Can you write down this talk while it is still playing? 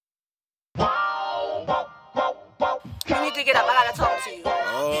Clasy, get up. I gotta talk to you.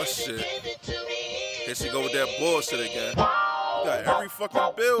 Oh, shit. Here she go with that bullshit again. You got every fucking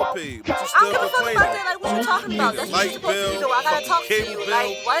bill paid, but you still complaining. I don't give a fuck about that. Like, what you talking about? That's what you're supposed to do. I gotta talk to you.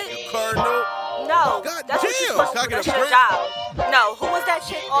 Like, what? Your car note? No. God that's what you're damn. supposed to do. Can I That's get a your break? job. No. Who was that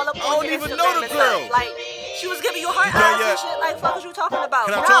chick all up I on don't your even Instagram know the and girl. stuff? Like, she was giving you heart You done eyes yet? and shit. Like, fuck is you talking about?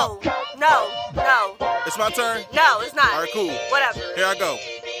 Can I No. talk? No. It's my turn? No, it's not. All right, cool. Whatever. Here I go.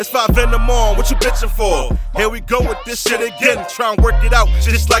 It's 5 in the morning, what you bitching for? Here we go with this shit again. Try and work it out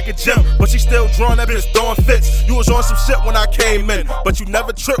just like a gym. But she still drawing that bitch throwing fits. You was on some shit when I came in, but you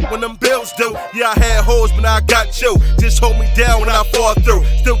never tripped when them bills due. Yeah, I had hoes, but now I got you. Just hold me down when I fall through.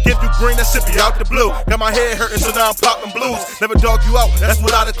 Still give you green, that shit be out the blue. Got my head hurting, so now I'm popping blues. Never dog you out, that's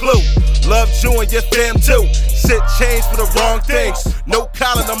without a clue. Loved you and your fam too. Shit changed for the wrong things. No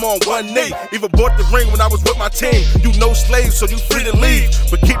collar, I'm on one knee. Even bought the ring when I was with my team. You no slave, so you free to leave.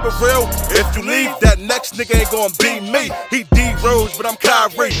 But keep it real, if you leave, that next nigga ain't gonna be me. He D-Rose, but I'm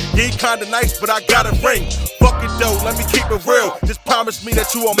Kyrie. Yeah, he kinda nice, but I got a ring. Fuck it though, let me keep it real. Just promise me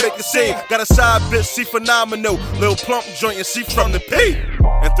that you won't make a scene. Got a side bitch, she phenomenal. Little plump joint and she from the P.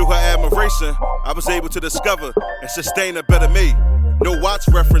 And through her admiration, I was able to discover and sustain a better me. No watch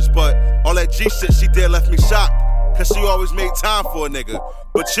reference, but all that G shit she did left me shocked. Cause she always made time for a nigga.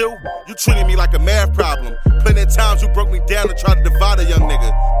 But you treated me like a math problem. Plenty of times you broke me down and tried to divide a young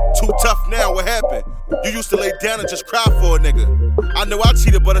nigga. Too tough now, what happened? You used to lay down and just cry for a nigga. I know I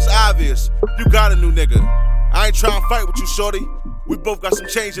cheated, but it's obvious. You got a new nigga. I ain't trying to fight with you, shorty. We both got some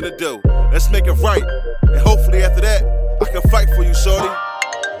changing to do. Let's make it right. And hopefully after that, I can fight for you, shorty.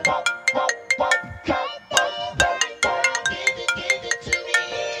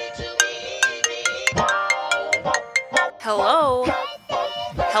 Hello?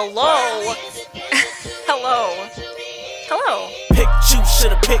 Pick juice,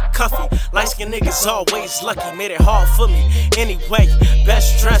 shoulda picked coffee. Light-skinned niggas always lucky, made it hard for me. Anyway,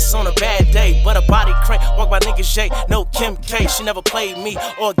 best dress on a bad day, but a body crank. Walk by niggas J, no Kim K. She never played me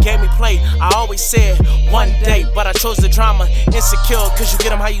or gave me play. I always said one day, but I chose the drama. Insecure, cause you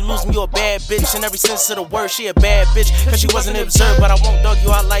get 'em how you lose 'em. You a bad bitch in every sense of the word. She a bad bitch, cause she wasn't observed, but I won't dog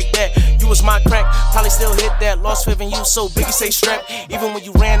you out like that. You was my crack, probably still hit that. Lost faith in you, so Biggie say strap. Even when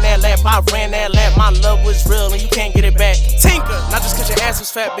you ran that lap, I ran that lap. My love was real and you can't get it back. Tinker, not just cause your ass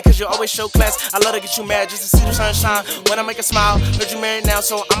was fat, because you always show class. I love to get you mad just to see the sunshine when I make a smile. Heard you married now,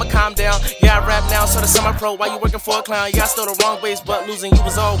 so I'ma calm down. Yeah, I rap now, so the summer pro. Why you working for a clown? Yeah, I stole the wrong ways, but losing you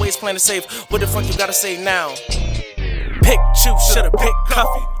was always playing it safe. What the fuck you gotta say now? Pick juice, shoulda picked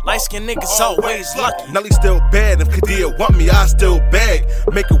coffee. Light-skinned niggas always lucky. Nelly still bad, if Kadia want me, I still bag.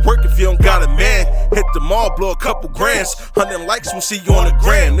 Make it work if you don't got a man. Hit the mall, blow a couple grands. 100 likes, we'll see you on the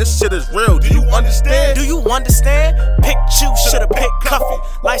gram. This shit is real, do you understand? Do you understand? Pick juice, shoulda picked coffee.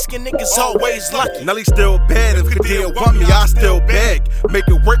 Light-skinned niggas always lucky. Nelly still bad, if Kadia want me, I still bag. Make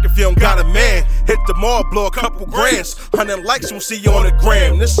it work if you don't got a man. Hit the mall, blow a couple grands. 100 likes, we'll see you on the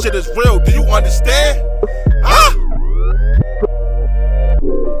gram. This shit is real, do you understand? Ah!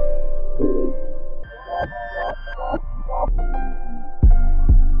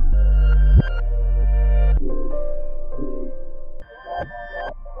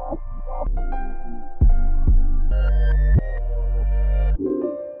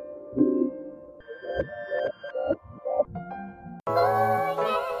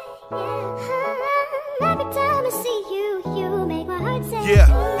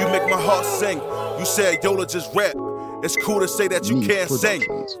 Yeah, you make my heart sing. You said Yola just rap. It's cool to say that you can't sing.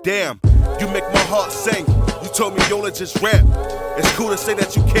 Damn, you make my heart sing. You told me Yola just rap. It's cool to say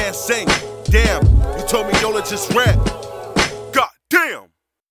that you can't sing. Damn, you told me Yola just rap. God damn.